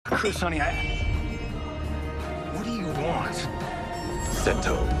Sonny, what do you want?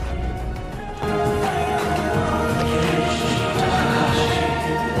 Sento.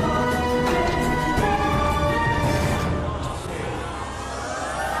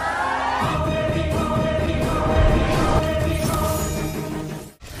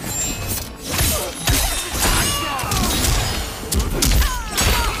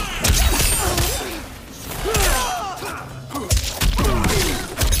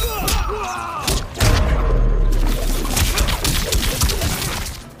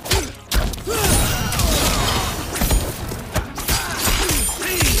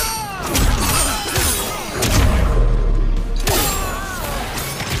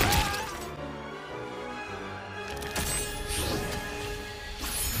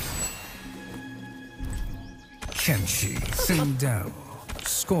 Kenshi, Sindel,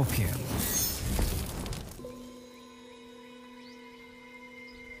 Scorpion.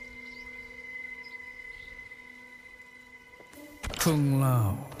 Kung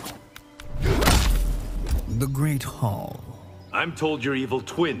Lao. The Great Hall. I'm told your evil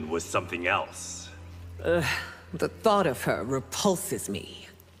twin was something else. The thought of her repulses me.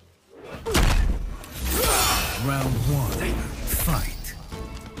 Round one, fight.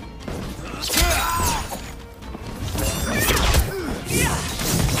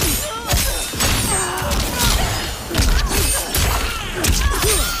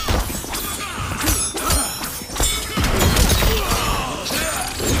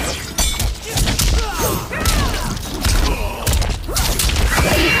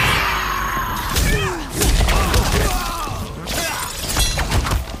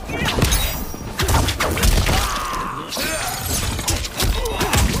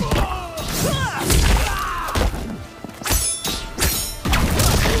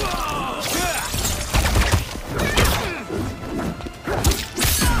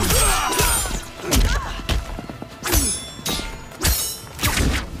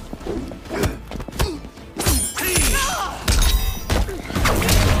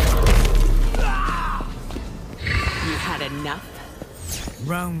 Enough?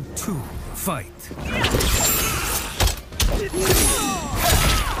 Round two, fight.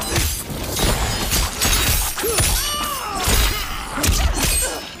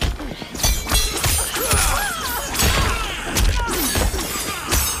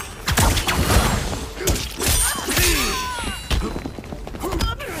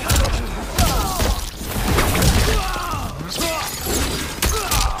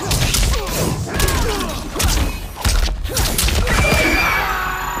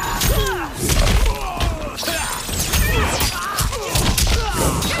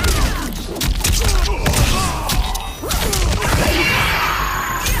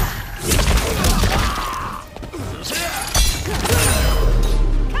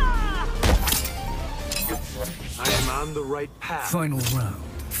 On the right path. Final round,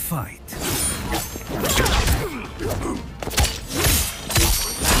 fight.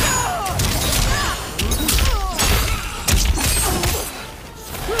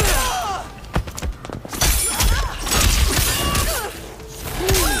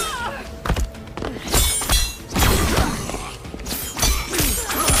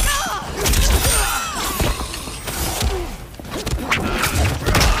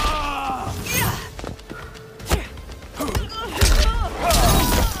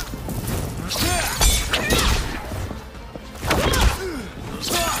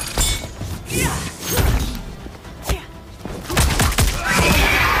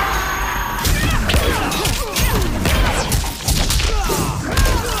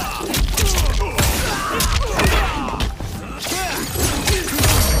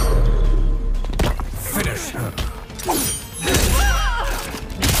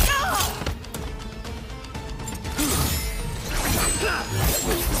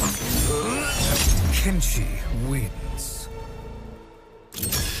 Kenshi wins.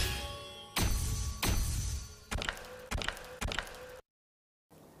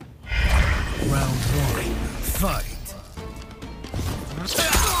 Round one, fight.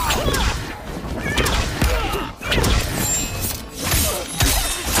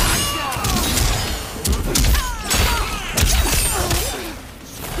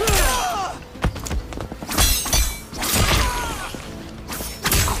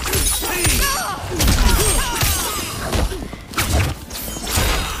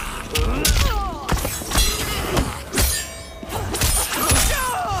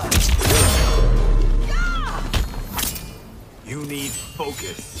 You need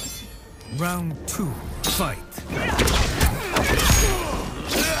focus. Round two, fight.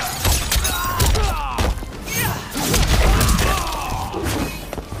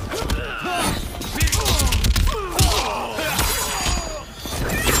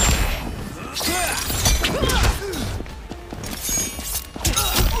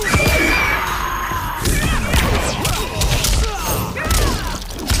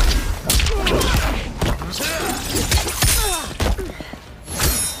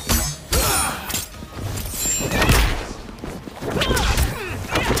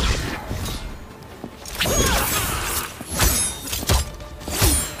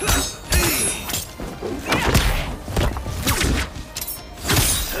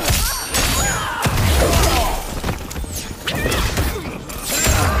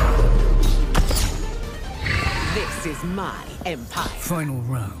 empire. Final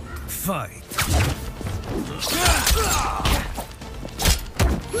round. Fight.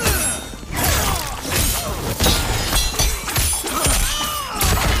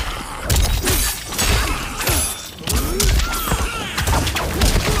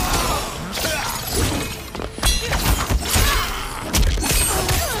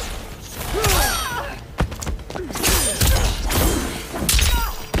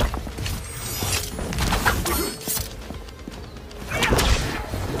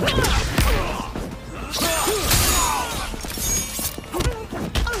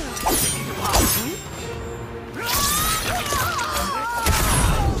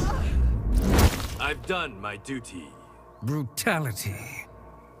 I've done my duty. Brutality.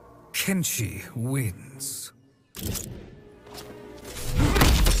 Kenshi wins.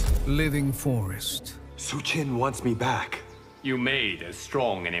 Living Forest. Su-Chin wants me back. You made as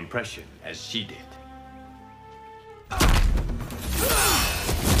strong an impression as she did.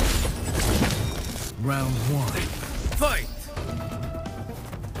 Round 1. Fight!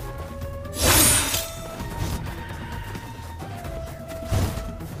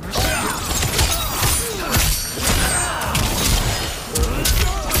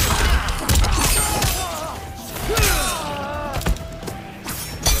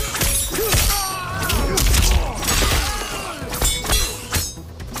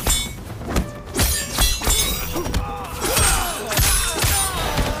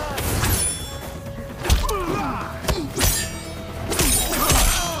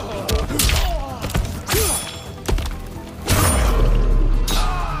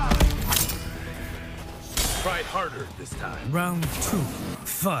 Try harder this time. Round 2.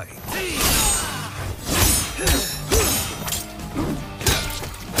 Fight!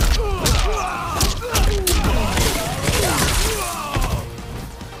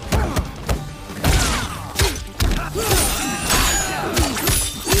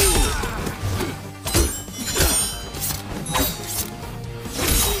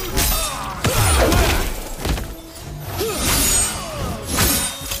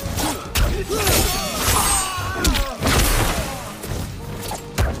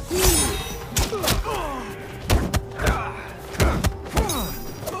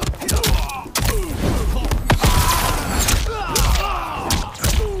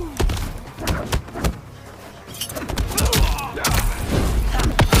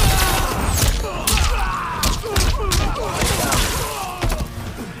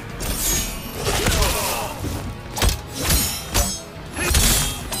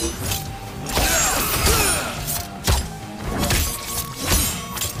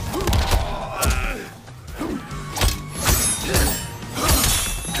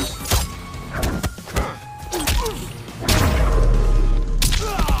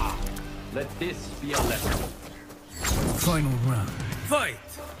 Let this be a lesson. Final round. Fight!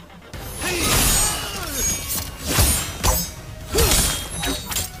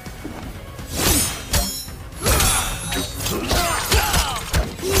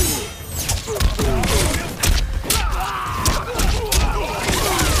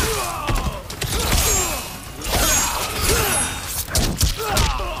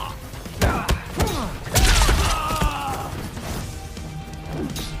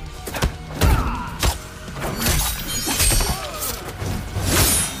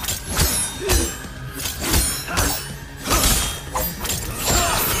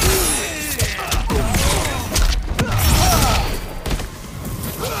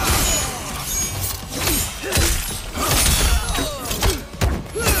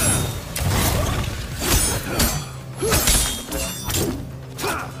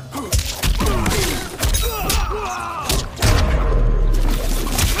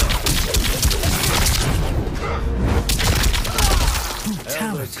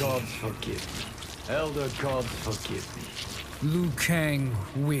 Elder gods forgive me. Elder gods forgive me. Liu Kang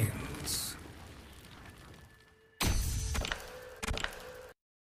wins.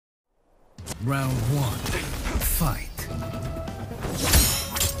 Round 1. Fight.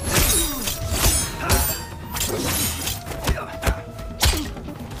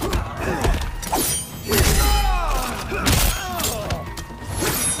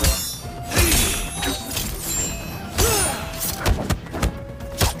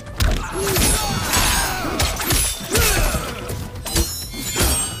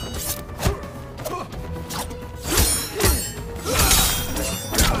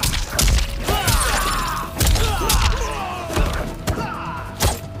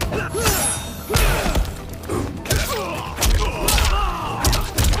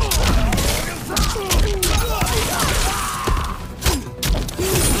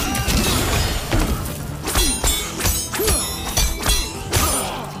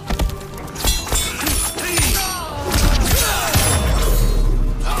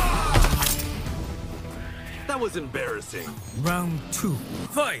 was embarrassing. Round 2.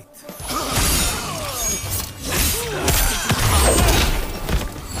 Fight!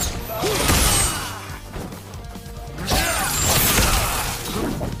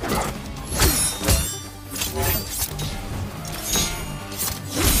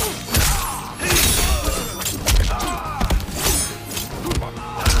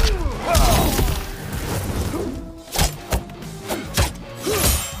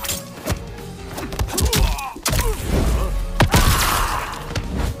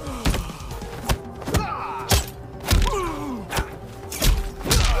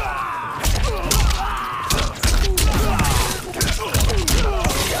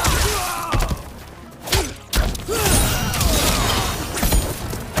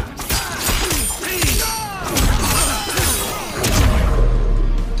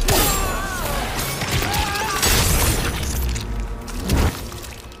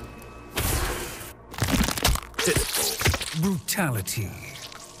 Brutality.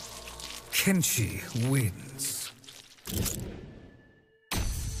 Kenshi wins.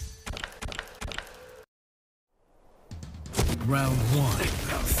 Round 1.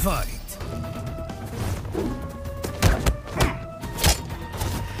 Fight.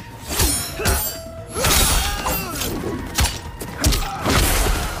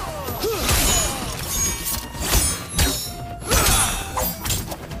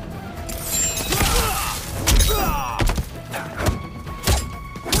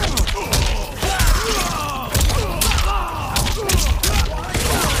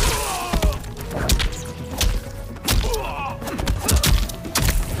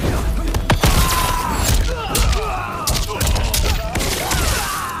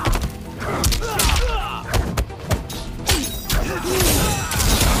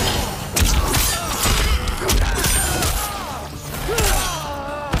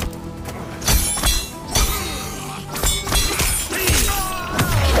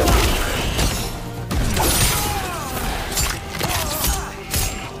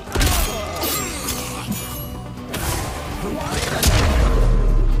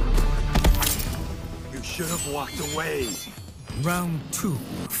 Should have walked away. Round 2.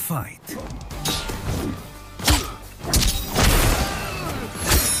 Fight.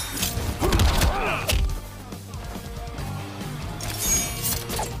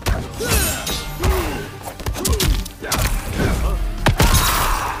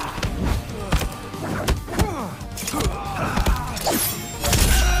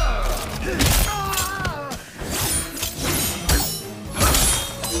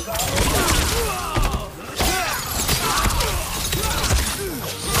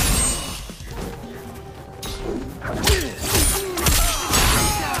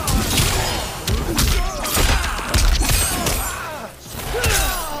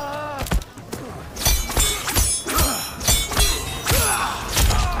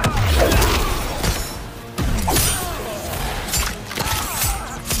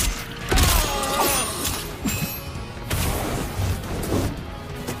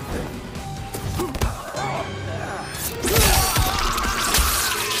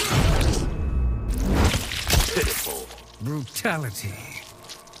 Brutality.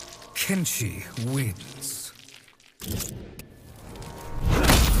 Kenshi wins.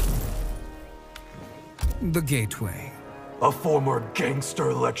 The Gateway. A former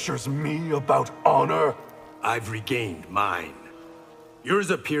gangster lectures me about honor? I've regained mine. Yours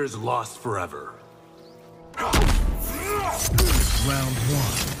appears lost forever. Round 1.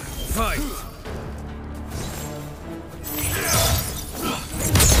 Fight!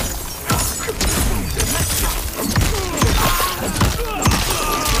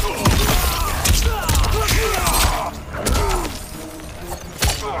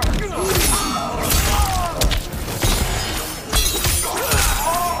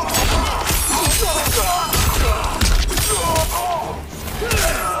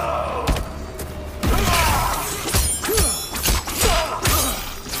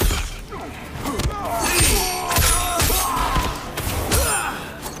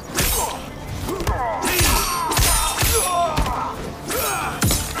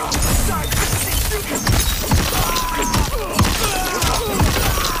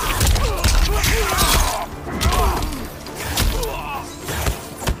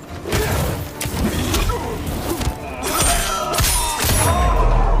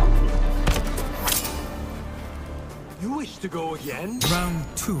 To go again? Round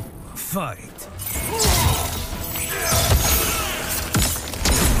 2. Fight.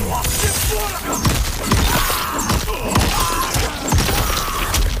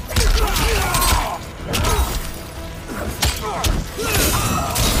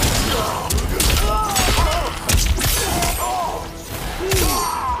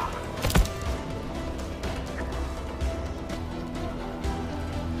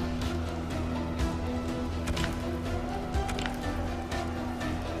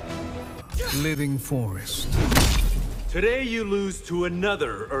 Living forest. Today you lose to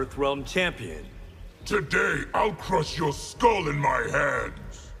another Earthrealm champion. Today, I'll crush your skull in my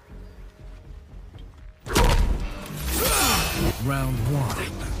hands. Round 1.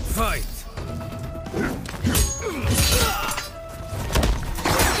 Fight!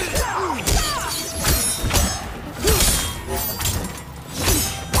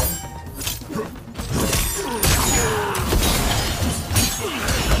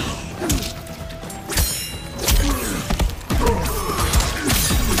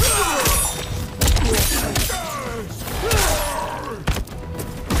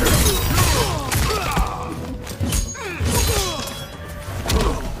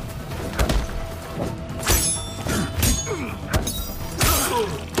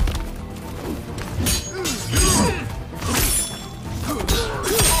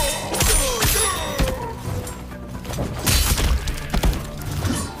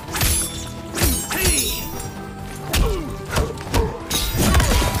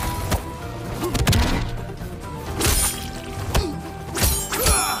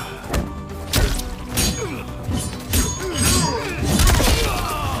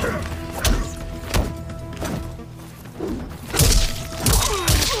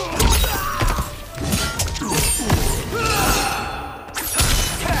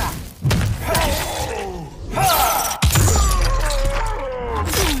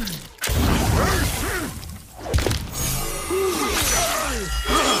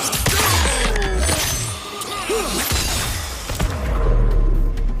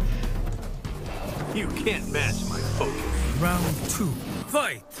 You can't match my focus. Round 2.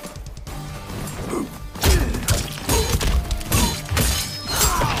 Fight!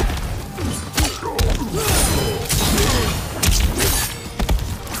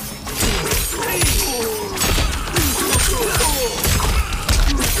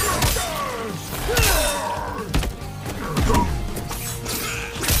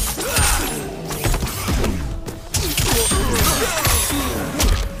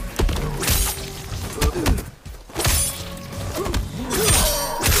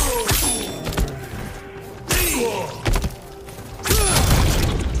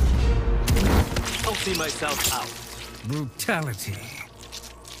 See myself out. Brutality.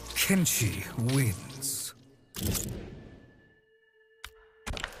 Kenshi wins.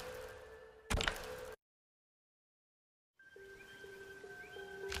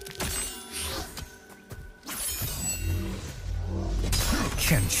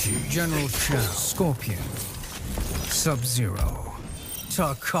 Kenshi. General Shao. Scorpion. Sub-Zero.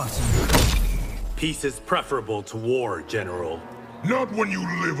 Tarkatan. Peace is preferable to war, General. Not when you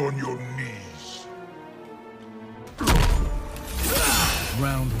live on your knees.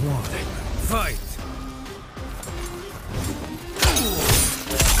 Round 1. Fight!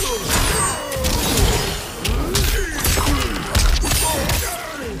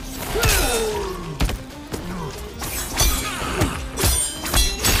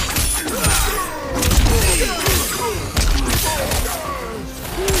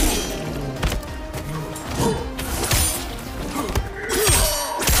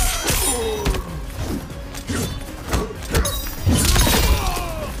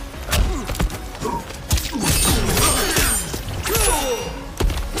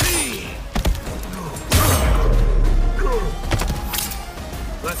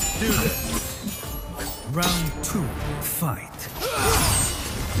 Let's do this. Round 2. Fight.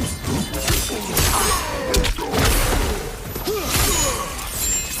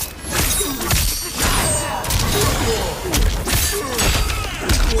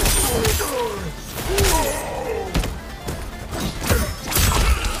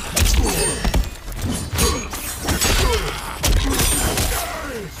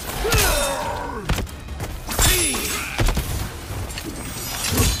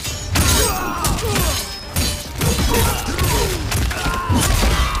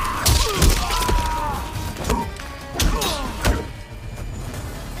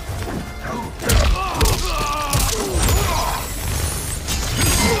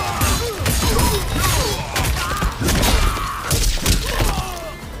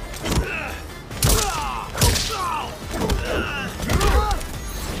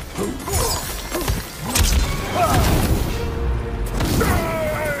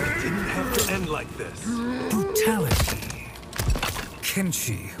 Like this. Brutality.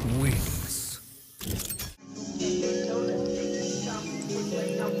 Kenshi wins.